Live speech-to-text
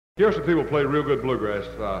Here's some people play real good bluegrass.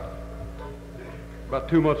 About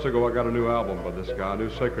 2 months ago, I got a new album by this guy, a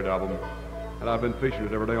new sacred album, and I've been featuring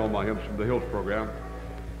it every day on my Hymns from the Hills program.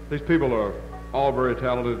 These people are all very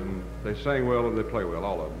talented, and they sing well and they play well,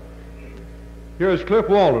 all of them. Here is Clif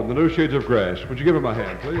Waldron, The New Shades of Grass. Would you give him a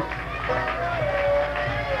hand, please?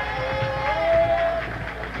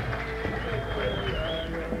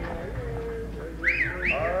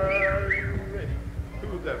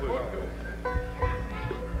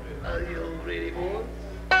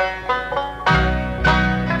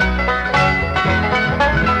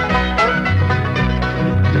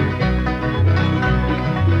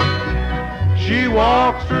 She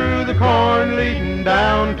walks through the corn leading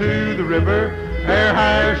down to the river. Her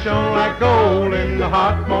hair shone like gold in the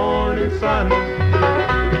hot morning sun.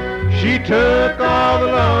 She took all the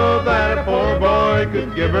love that a poor boy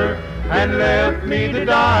could give her and left me to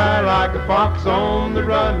die like a fox on the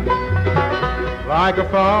run. Like a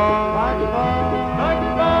fox, like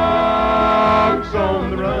a fox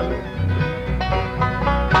on the run.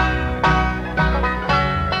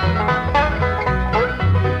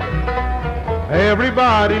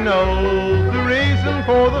 Everybody knows the reason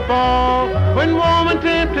for the fall, when woman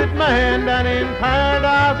tempted man down in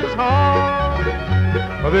Paradise's hall.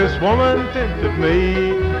 Well, this woman tempted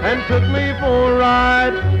me and took me for a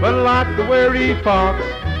ride, but like the wary fox,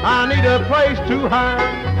 I need a place to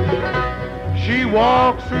hide. She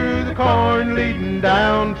walks through the corn leading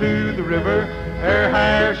down to the river. Her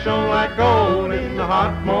hair shone like gold in the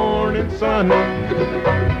hot morning sun.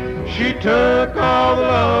 She took all the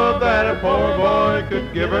love that a poor boy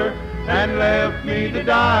could give her and left me to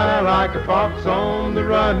die like a fox on the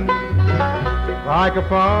run. Like a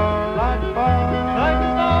fox, like a fox, like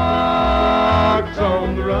a fox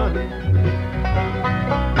on the run.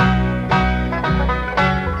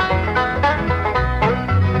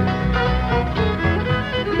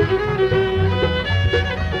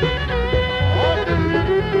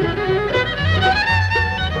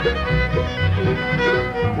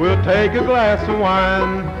 We'll take a glass of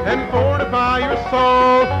wine and fortify your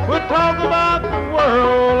soul. We'll talk about the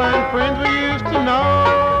world and friends we used to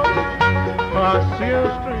know. I see a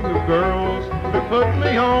string of girls who put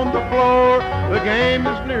me on the floor. The game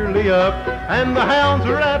is nearly up and the hounds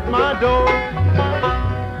are at my door.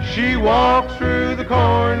 She walks through the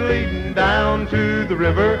corn leading down to the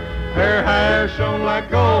river. Her hair shone like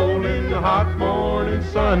gold in the hot morning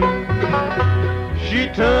sun. She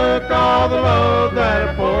took all the love that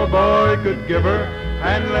a poor boy could give her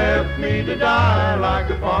and left me to die like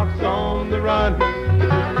a fox on the run.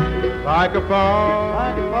 Like a fox,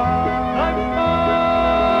 like a fox, like a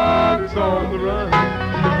fox on the run.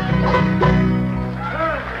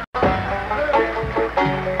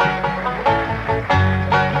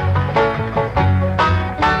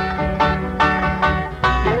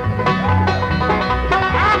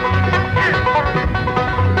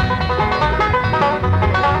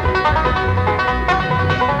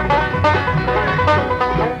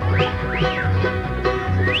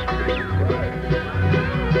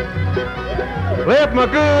 Left my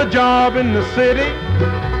good job in the city,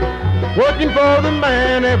 working for the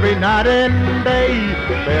man every night and day.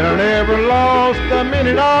 But I never lost a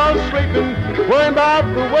minute of sleeping, worrying about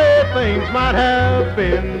the way things might have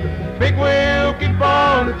been. Big wheel keep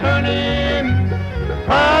on turning,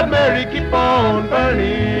 Proud Mary keep on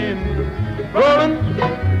burning. Rolling,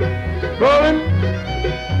 rolling,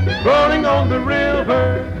 rolling on the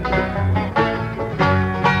river.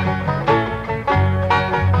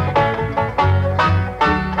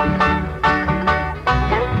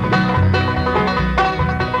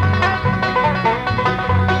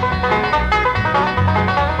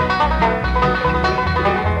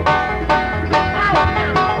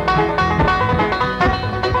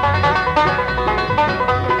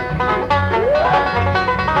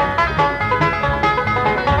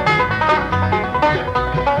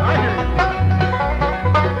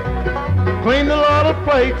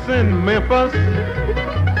 In Memphis,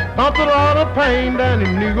 pumped a lot of pain down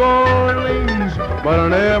in New Orleans, but I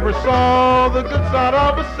never saw the good side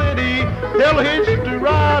of a city till I hitched to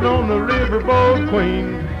ride on the riverboat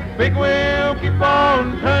Queen. Big wheel keep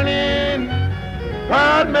on turning,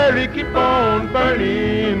 Proud Mary keep on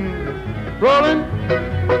burning. Rolling,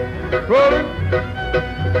 rolling,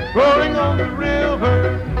 rolling on the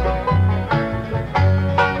river.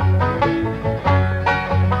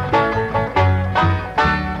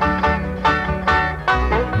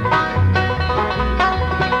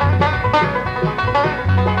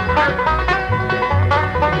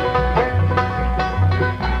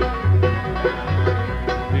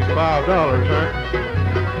 $5, huh?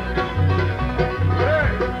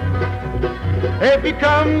 If you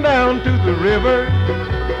come down to the river,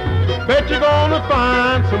 bet you're gonna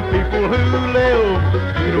find some people who live.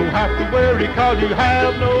 You don't have to worry 'cause you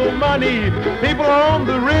have no money. People on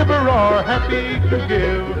the river are happy to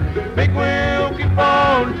give. Big wheel keep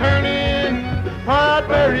on turning, hot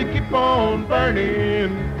berry keep on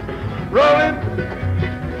burning. Rolling,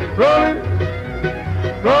 rolling,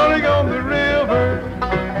 rolling on the river.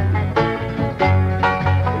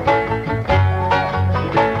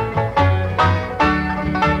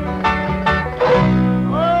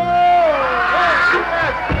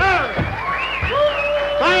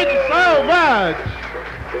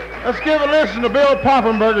 Let's give a listen to Bill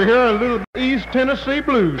Poffinberger here in a little East Tennessee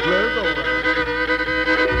blues. Let's go.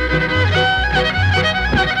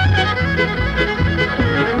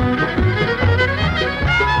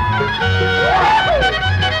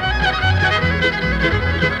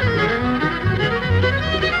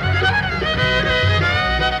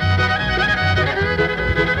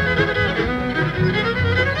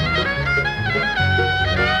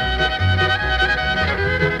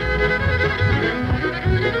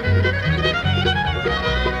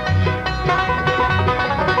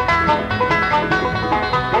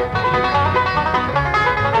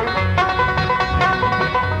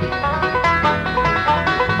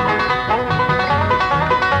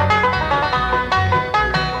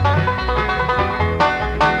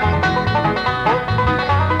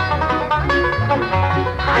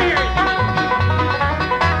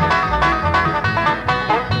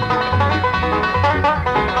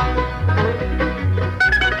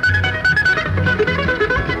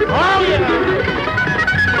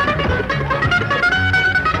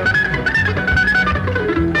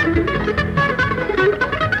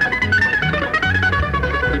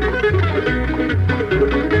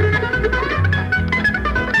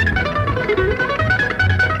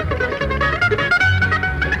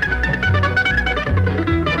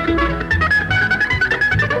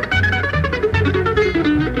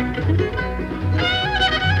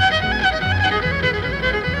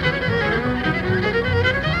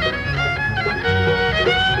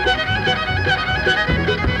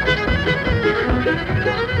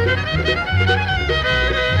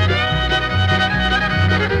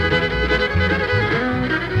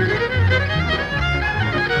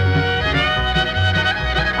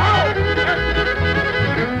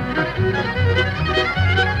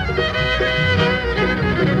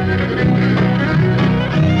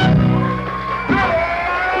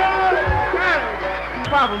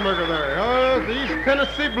 Poffinberger there. The East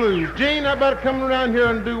Tennessee Blues. Gene, how about coming around here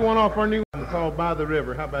and do one off our new one called By the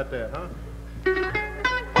River? How about that, huh?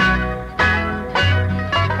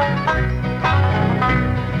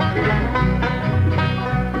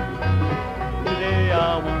 Today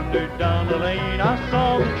I wandered down the lane, I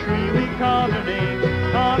saw the tree we called her name.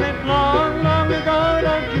 On it long, long ago,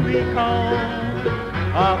 don't you recall?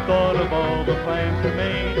 I thought of all the plans we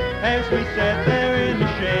made as we sat there in the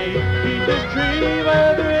shade. Beneath this tree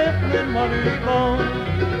where the rippling waters flow.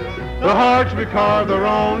 The hearts we carved are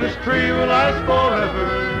on this tree will last forever.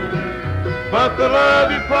 But the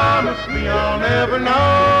love you promised me I'll never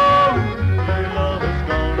know. Your love is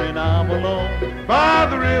gone and I'm alone by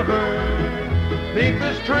the river, beneath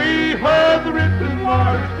this tree where the rippling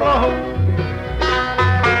waters flow.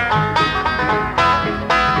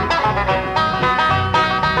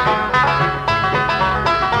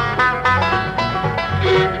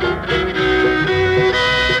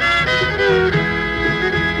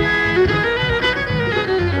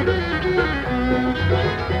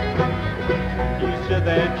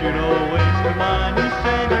 That you'd always be mine. You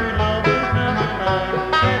said your love is number 9,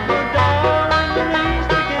 and we're down and the leaves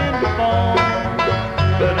begin to fall.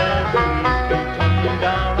 But as the leaves continue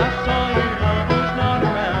down, I saw your love was not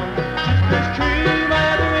around. Just this tree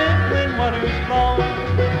where the rippling waters flow.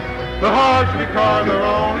 The hearts we carved are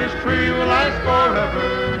on this tree will last forever.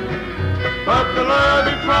 But the love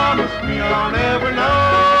you promised me I'll never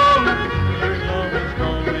know. Your love is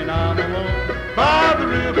gone and I'm alone by the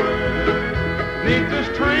river, beneath this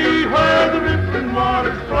tree where the rippling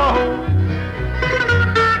waters flow.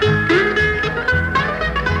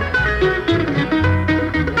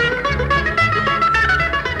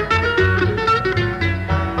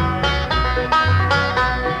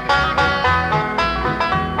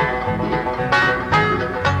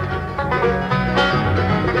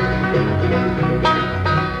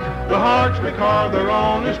 The hearts we carved there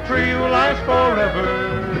on this tree will last forever.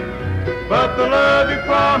 But the love you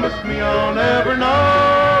promised me I'll never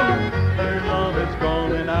know. Your love is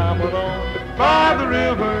gone and I'm alone by the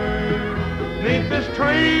river, beneath this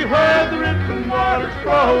tree where the rippling waters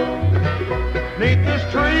flow. Beneath this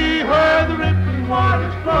tree where the rippling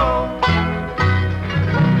waters flow.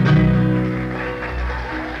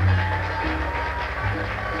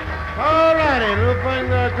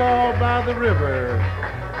 called By the River.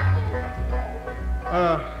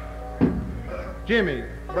 Jimmy,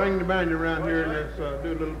 bring the banjo around here and let's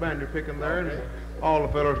do a little banjo picking there. And all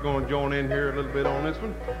the fellas are going to join in here a little bit on this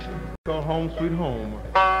one. It's called Home Sweet Home.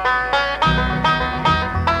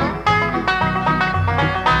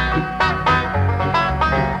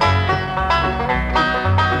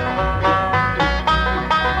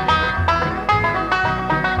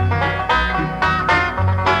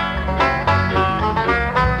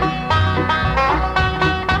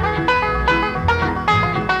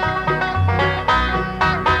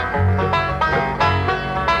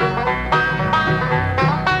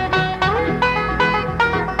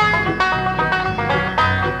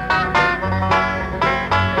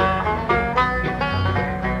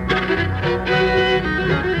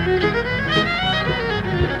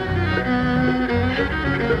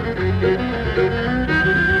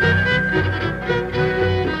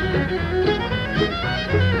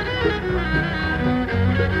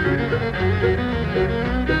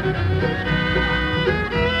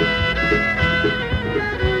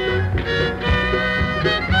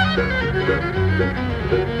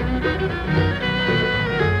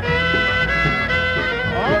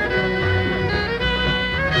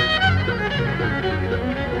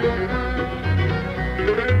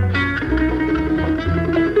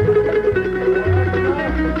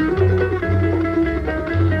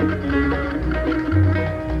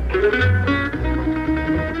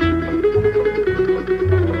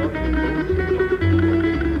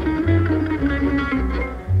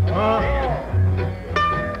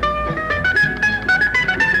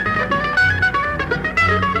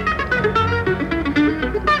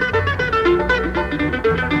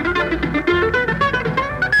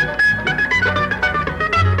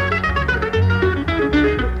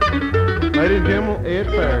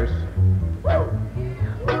 Ferris.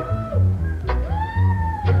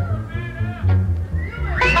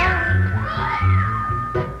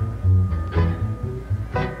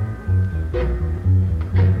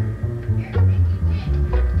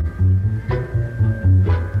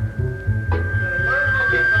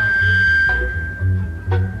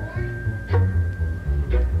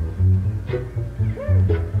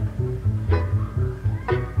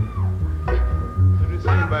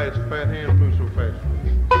 Anybody's fat hand moves so fast.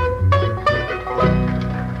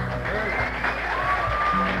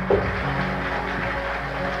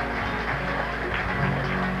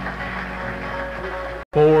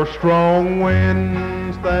 Four strong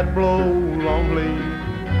winds that blow lonely,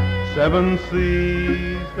 seven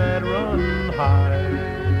seas that run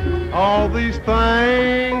high, all these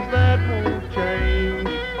things that won't change,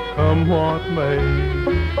 come what may.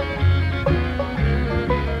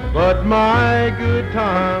 But my good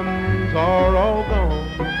times are all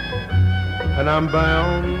gone, and I'm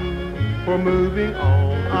bound for moving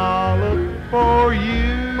on. I'll look for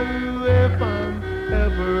you if I'm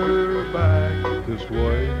ever back this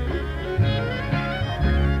way.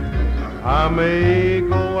 I may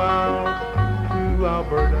go out to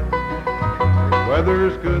Alberta,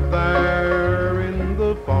 weather's good there in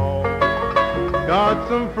the fall. Got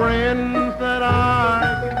some friends that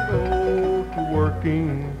I can go to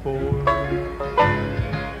working for.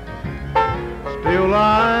 Still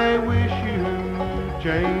I wish you'd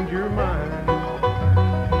change your mind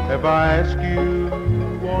if I ask you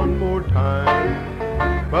one more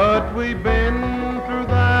time. But we've been through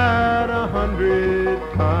that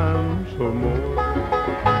 100 times or more.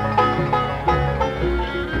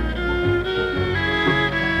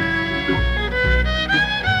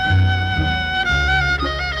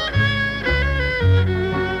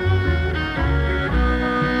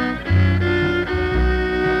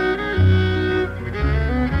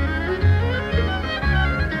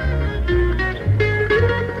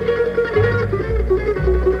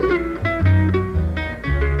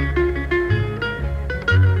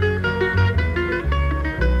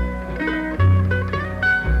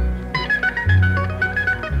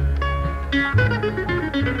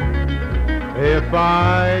 If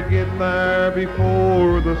I get there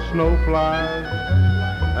before the snow flies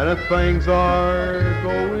and if things are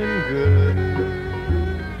going good,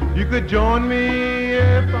 you could join me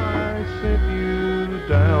if I sent you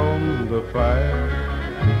down the fire.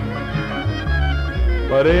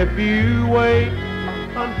 But if you wait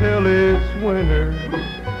until it's winter,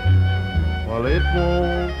 well, it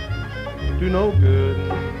won't do no good.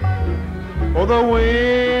 For the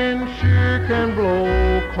wind sure can blow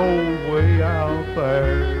cold way out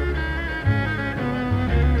there.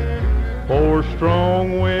 Four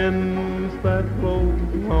strong winds that blow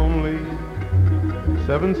lonely,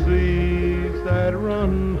 seven seas that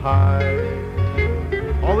run high,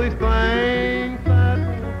 all these things that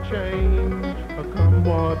won't change, come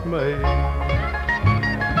what may.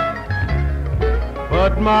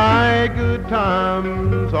 But my good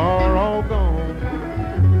times are all gone,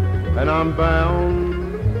 and I'm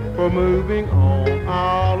bound for moving on.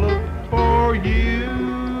 I'll look for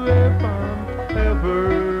you if I'm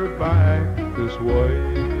ever back this way.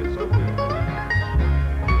 It's okay.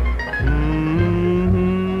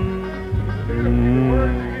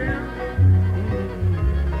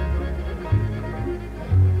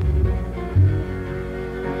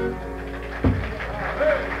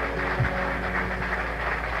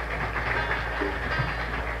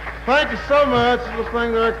 Thank you so much. This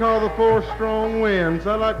thing that I call the Four Strong Winds.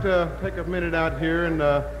 I'd like to take a minute out here and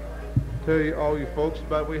tell you, all you folks,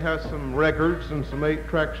 about we have some records and some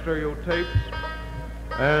 8-track stereo tapes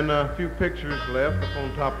and a few pictures left up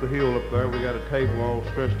on top of the hill up there. We got a table all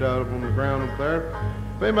stretched out on the ground up there.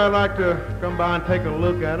 If anybody would like to come by and take a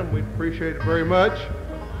look at them, we'd appreciate it very much.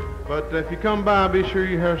 But if you come by, be sure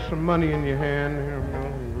you have some money in your hand. Here,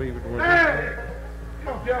 I'll leave it where Hey! You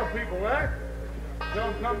don't tell people that. Tell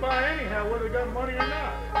them come by anyhow, whether they got money or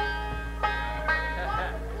not.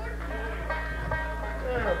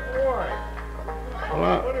 Yeah, boy.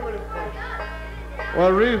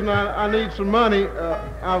 Well, the reason I need some money,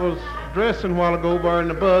 I was dressing a while ago over in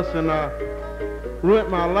the bus and I ruined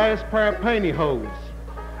my last pair of pantyhose.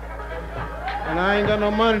 And I ain't got no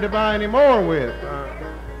money to buy any more with.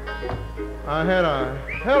 I had a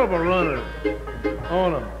hell of a runner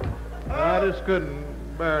on them. I just couldn't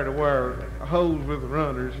bear to wear hose with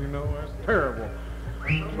runners, you know. That's terrible.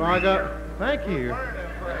 So I got, thank you.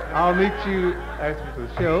 I'll meet you after the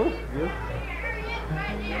show. Yes.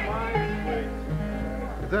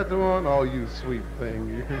 Is that the one? Oh, you sweet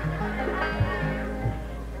thing.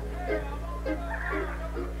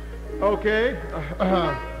 Okay.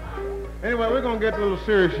 Anyway, we're going to get a little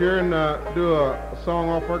serious here and do a song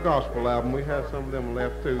off our gospel album. We have some of them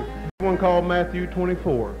left, too. One called Matthew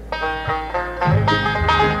 24.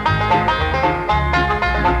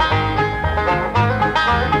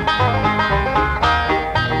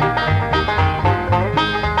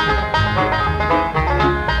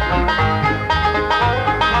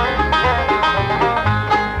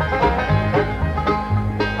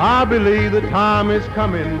 I believe the time is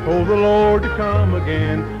coming for the Lord to come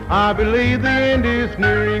again. I believe the end is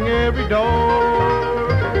nearing every door.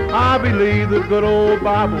 I believe the good old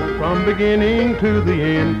Bible from beginning to the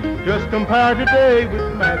end. Just compare today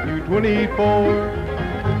with Matthew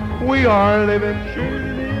 24. We are living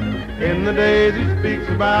in the days he speaks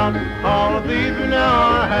about. All of these we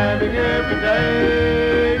now are having every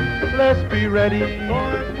day. Let's be ready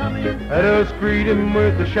for his coming. Let us greet him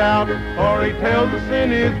with a shout, for he tells us in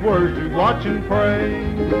his words to watch and pray.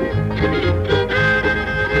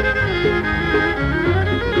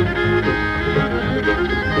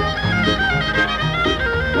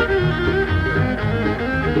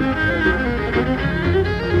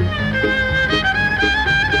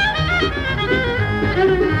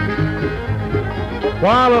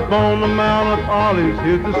 While upon the Mount of Olives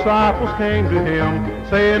his disciples came to him,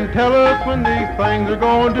 saying, tell us when these things are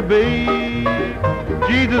going to be.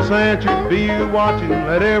 Jesus answered, be you watching,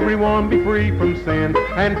 let everyone be free from sin,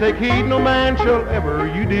 and take heed no man shall ever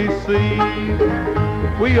you deceive.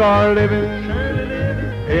 We are living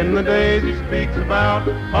in the days he speaks about.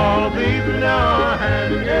 All of these we now are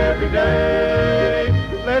having every day.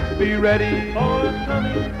 Let's be ready for his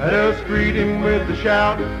coming. Let us greet him with a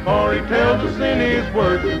shout, for he tells us in his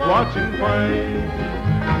word to watch and pray.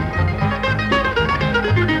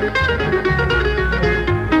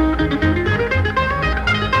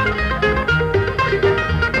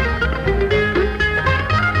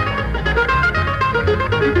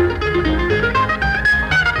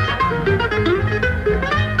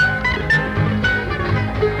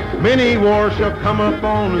 Many wars shall come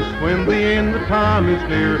upon us when the end of time is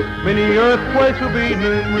near. Many earthquakes will be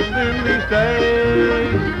numerous in these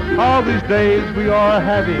days. All these days we are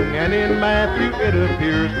having, and in Matthew it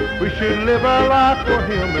appears, we should live our life for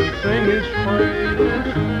him and sing his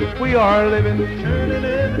praise. We are living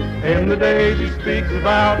in the days he speaks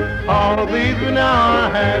about. All of these we now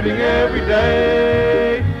are having every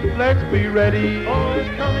day. Let's be ready for his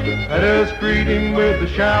coming. Let us greet him with a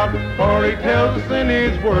shout, for he tells us in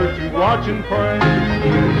his word to watch and pray.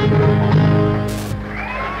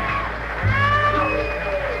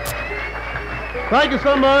 Thank you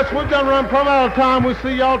so much. We've done run plumb out of time. We'll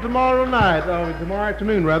see y'all tomorrow night, tomorrow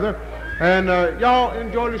afternoon rather. And y'all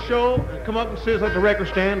enjoy the show. Come up and see us at the record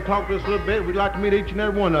stand, talk to us a little bit. We'd like to meet each and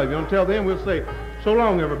every one of you. Until then, we'll say so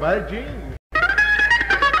long, everybody. Gene.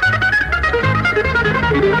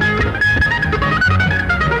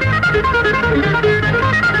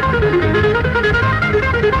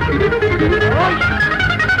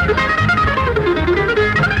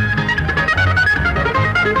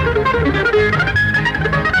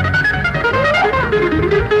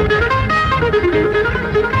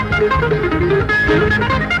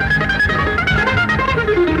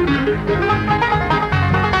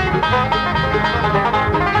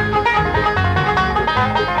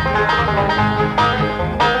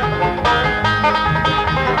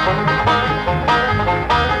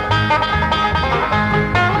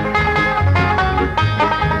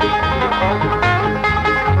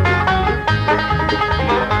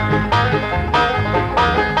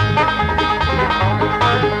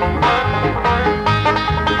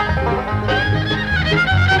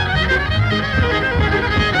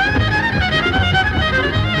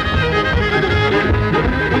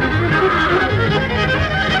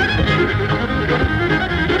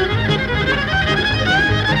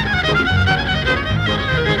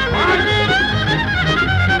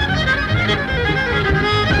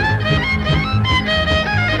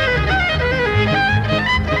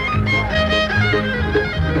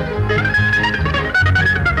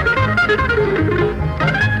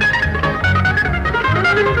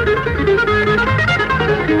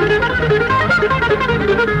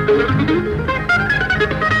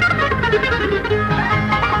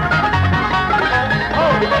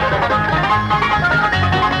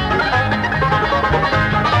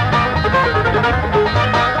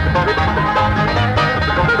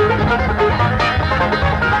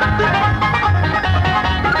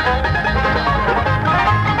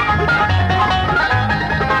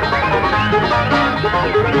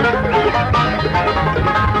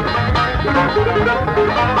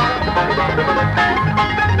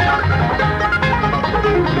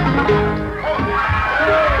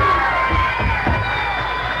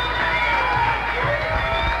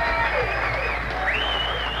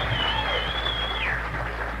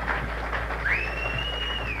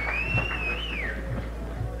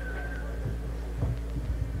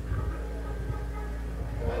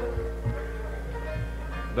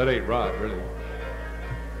 That ain't right, really.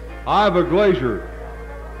 I have a glazier.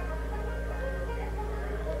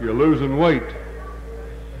 You're losing weight.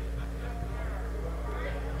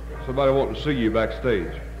 Somebody wanting to see you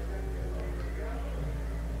backstage.